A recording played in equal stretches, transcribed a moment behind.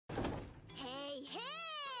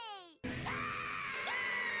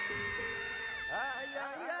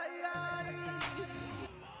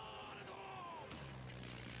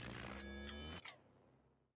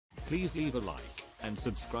Please leave a like and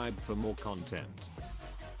subscribe for more content.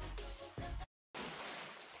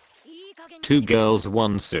 2 girls,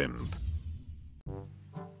 1 simp.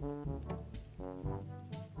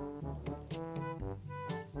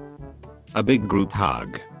 A big group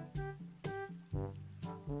hug.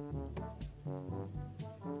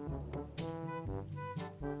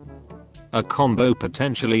 A combo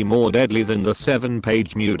potentially more deadly than the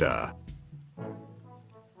 7-page Muda.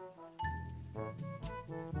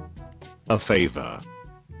 A favor.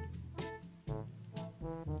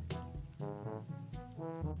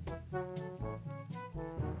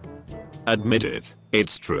 Admit it,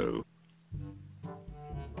 it's true.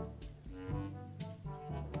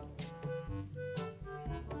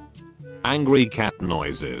 Angry cat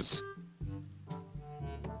noises.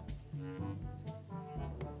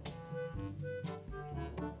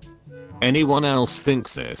 Anyone else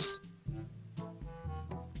thinks this?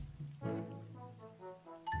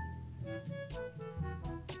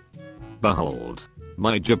 Behold,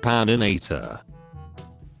 my Japaninator.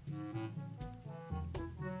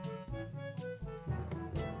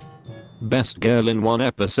 Best girl in one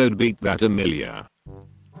episode beat that Amelia.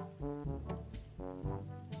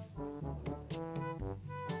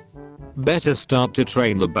 Better start to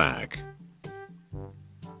train the back.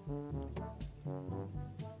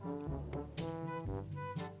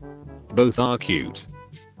 Both are cute.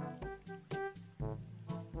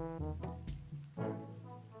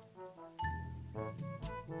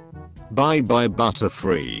 Bye bye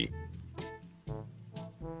Butterfree.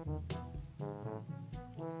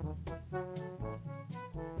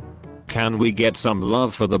 Can we get some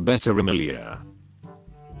love for the better Amelia?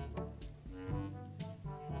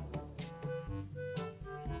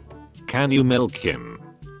 Can you milk him?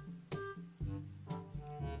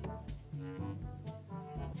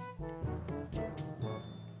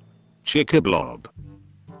 Chickablob.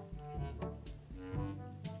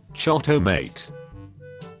 Chotomate.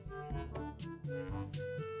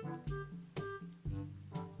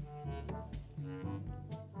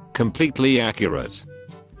 Completely accurate.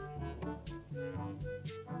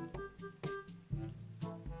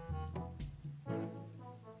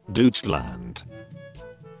 Deutschland.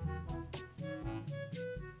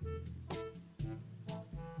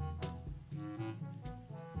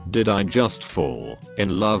 Did I just fall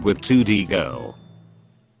in love with 2D girl?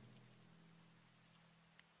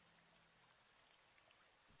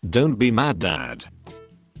 Don't be mad, Dad.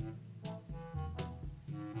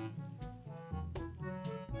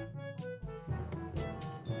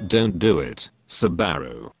 Don't do it,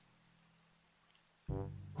 Subaru.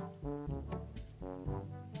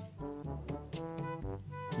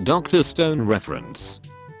 Dr. Stone reference.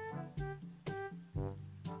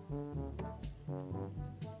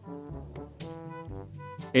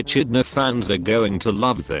 Echidna fans are going to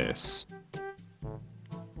love this.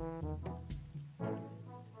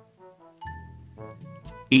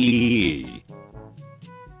 Eee.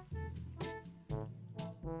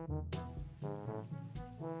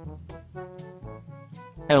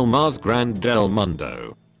 El Más Grande del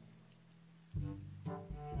Mundo.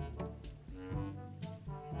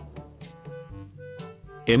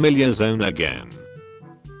 Emilia Zone again.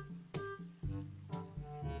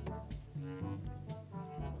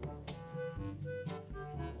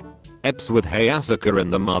 Eps with Hayasaka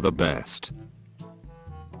and the mother best.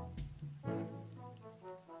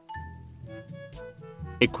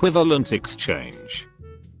 Equivalent exchange.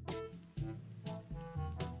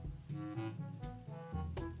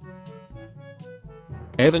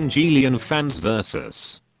 Evangelion fans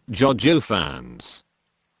versus JoJo fans.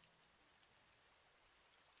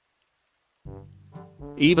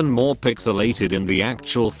 Even more pixelated in the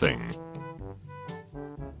actual thing.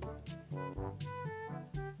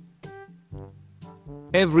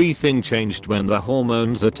 Everything changed when the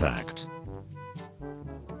hormones attacked.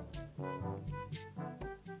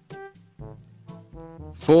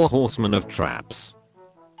 Four horsemen of traps.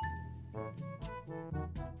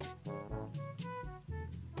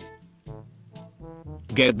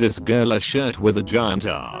 Get this girl a shirt with a giant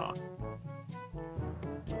R.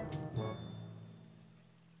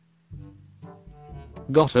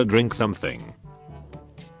 Gotta drink something.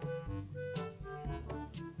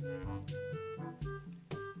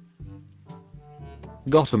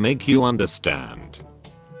 Gotta make you understand.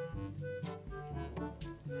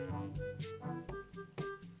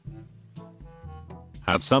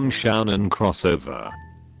 Have some shounen crossover.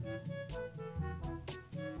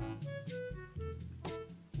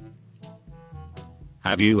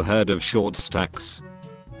 Have you heard of short stacks?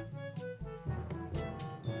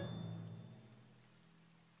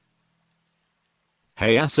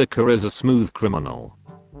 Hayasaka is a smooth criminal.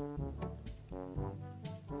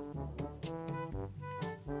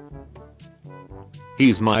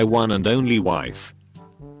 He's my one and only wife.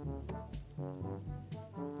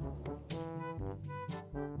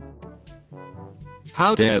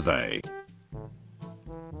 How dare they?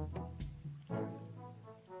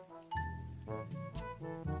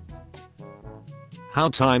 How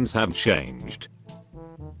times have changed.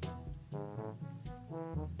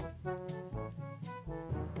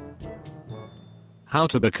 How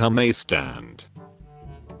to become a stand.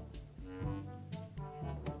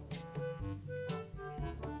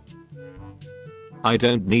 I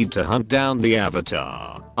don't need to hunt down the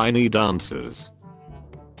avatar, I need answers.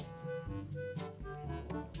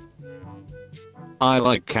 I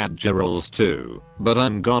like cat girls too, but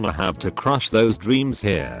I'm gonna have to crush those dreams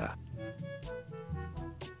here.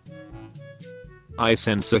 I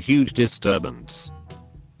sense a huge disturbance.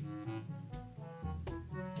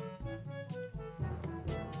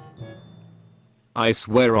 I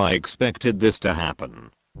swear I expected this to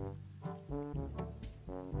happen.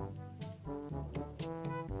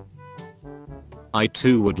 I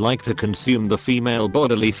too would like to consume the female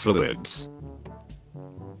bodily fluids.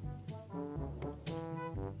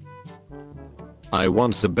 I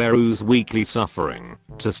want Subaru's weekly suffering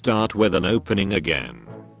to start with an opening again.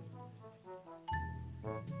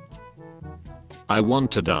 I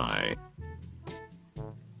want to die.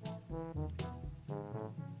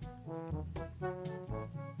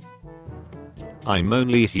 I'm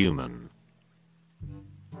only human.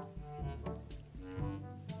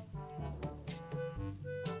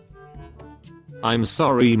 I'm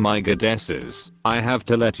sorry my goddesses, I have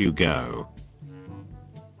to let you go.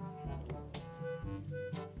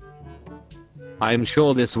 I'm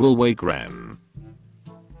sure this will wake Rem.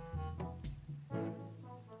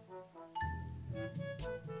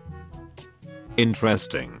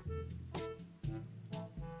 Interesting.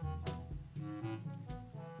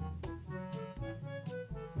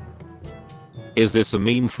 Is this a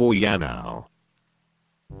meme for ya now?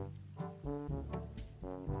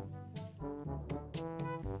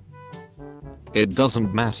 It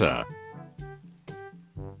doesn't matter.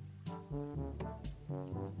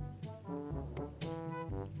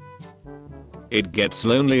 It gets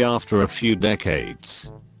lonely after a few decades.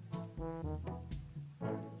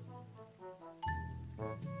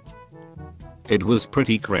 It was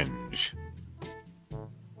pretty cringe.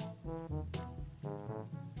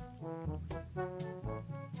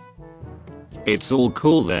 It's all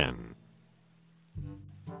cool then.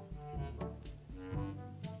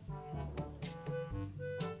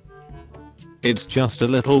 It's just a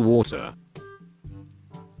little water.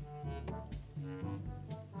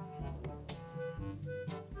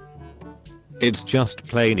 It's just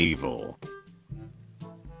plain evil.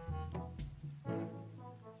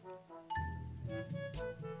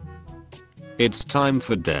 It's time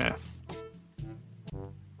for death.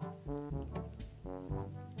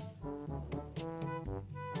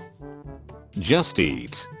 Just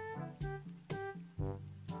eat.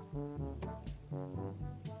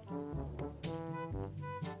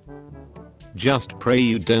 Just pray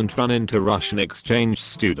you don't run into Russian exchange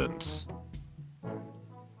students.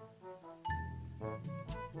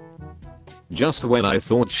 Just when I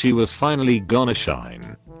thought she was finally gonna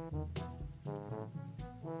shine.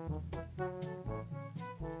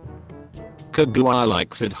 Kagua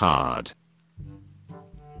likes it hard.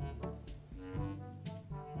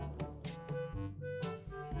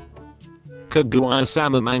 Kagua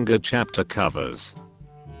Sama manga chapter covers.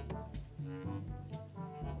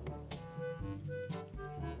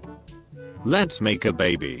 Let's make a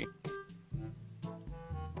baby.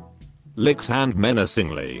 Licks hand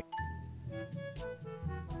menacingly.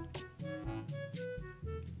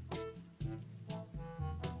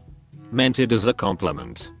 Meant it as a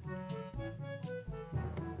compliment.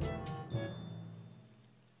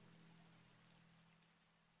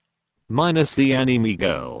 Minus the anime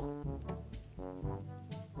girl.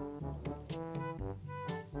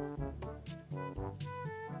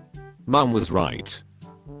 Mum was right.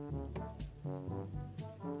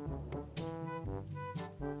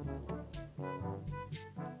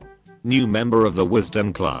 New member of the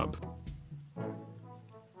Wisdom Club.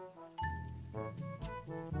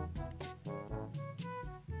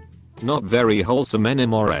 Not very wholesome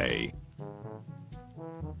anymore.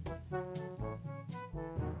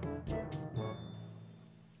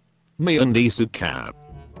 Me and Isuka.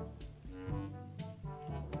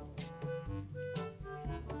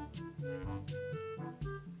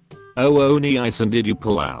 Oh Oni Ison, did you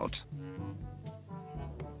pull out?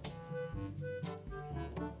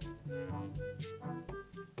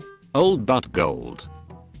 Old but gold.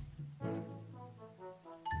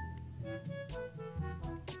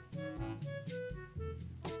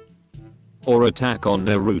 or Attack on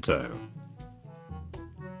Naruto?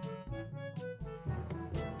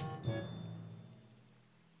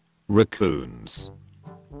 Raccoons.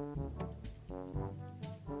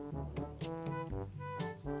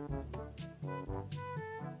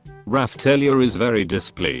 Raftelia is very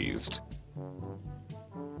displeased.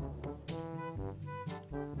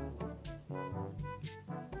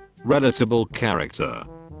 Relatable character.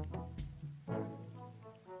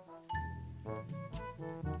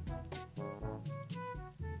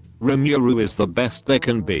 Rimuru is the best there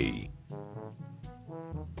can be.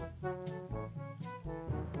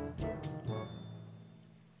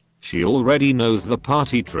 She already knows the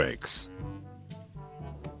party tricks.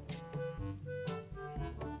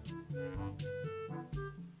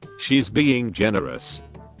 She's being generous.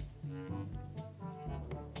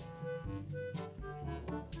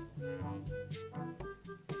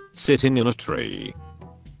 Sitting in a tree.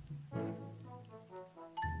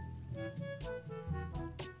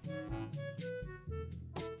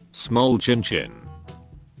 Small chin chin.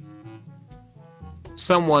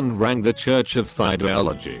 Someone rang the Church of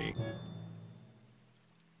Theology.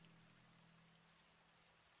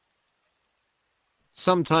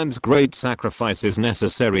 Sometimes great sacrifice is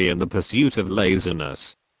necessary in the pursuit of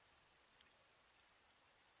laziness.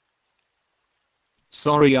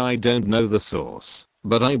 Sorry, I don't know the source,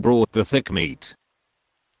 but I brought the thick meat.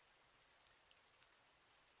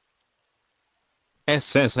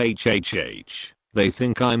 SSHHH. They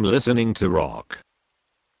think I'm listening to rock.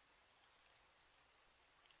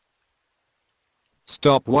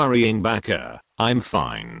 Stop worrying, Baka. I'm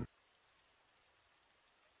fine.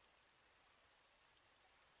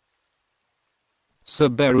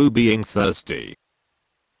 Subaru being thirsty.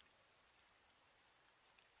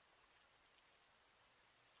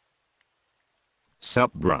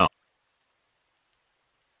 Sup bruh.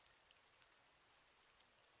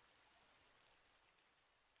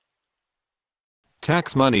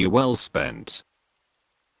 Tax money well spent.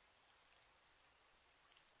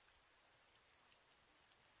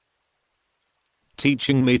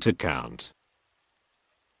 Teaching me to count.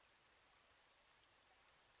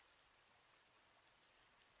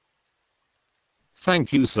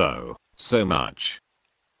 Thank you so much.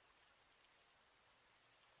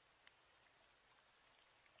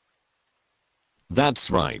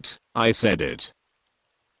 That's right, I said it.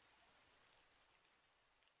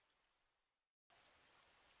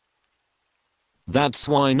 That's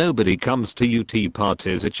why nobody comes to UT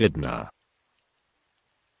parties, Echidna.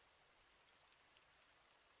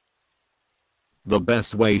 The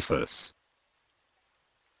best wafers.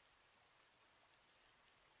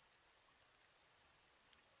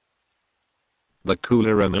 The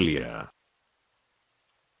cooler Amelia.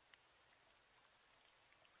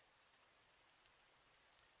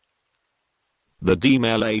 The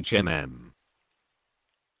Demel HMM.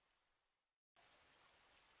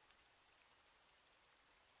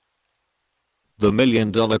 The $1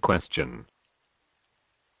 million question.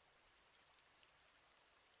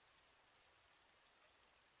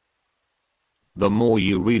 The more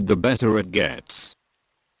you read, the better it gets.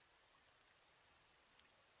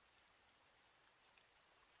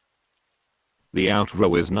 The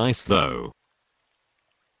outro is nice though.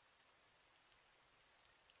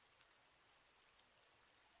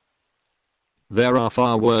 There are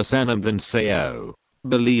far worse anime than Sao.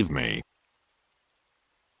 Believe me.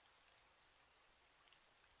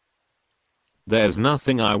 There's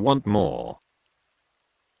nothing I want more.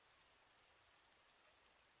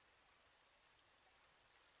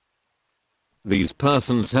 These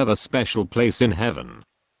persons have a special place in heaven.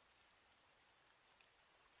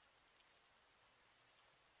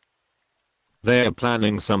 They're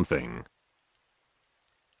planning something.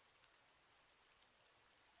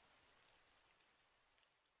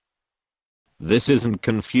 This isn't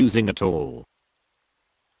confusing at all.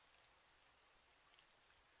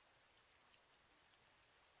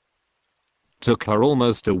 Took her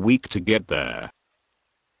almost a week to get there.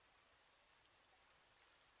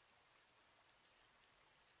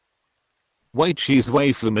 Wait, she's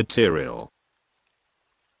waifu material.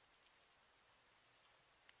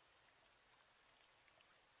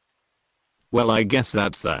 Well, I guess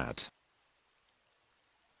that's that.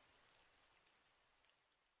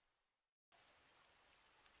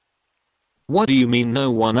 What do you mean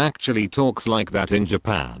no one actually talks like that in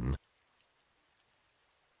Japan?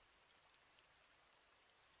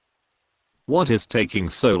 What is taking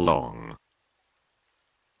so long?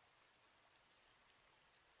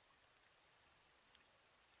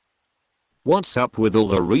 What's up with all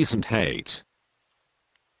the recent hate?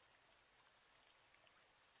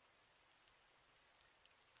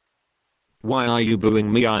 Why are you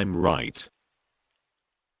booing me? I'm right.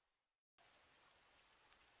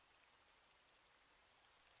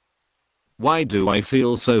 Why do I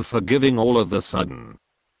feel so forgiving all of a sudden?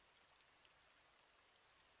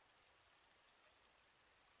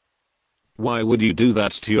 Why would you do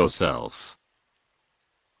that to yourself?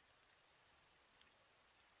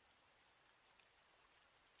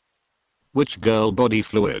 Which girl body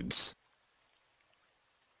fluids?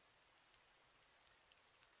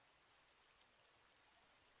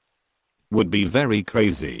 Would be very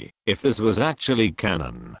crazy if this was actually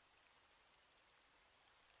canon.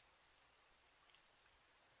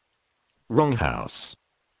 Wrong house.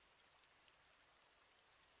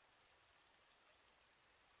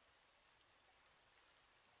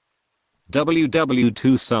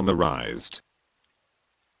 WW2 summarized.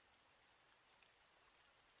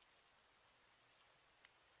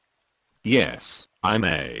 Yes, I'm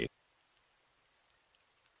a.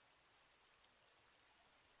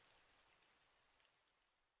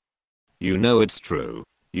 You know it's true.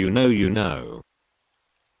 You know you know.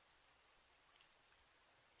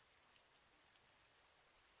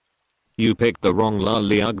 You picked the wrong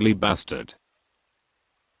lolly ugly bastard.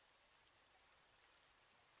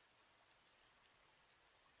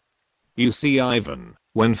 You see Ivan,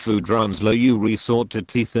 when food runs low you resort to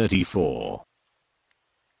T34.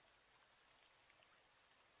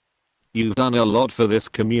 You've done a lot for this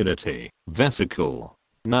community, vesicle.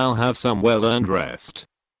 Now have some well-earned rest.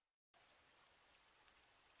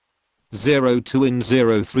 02 in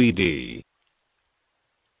 03D.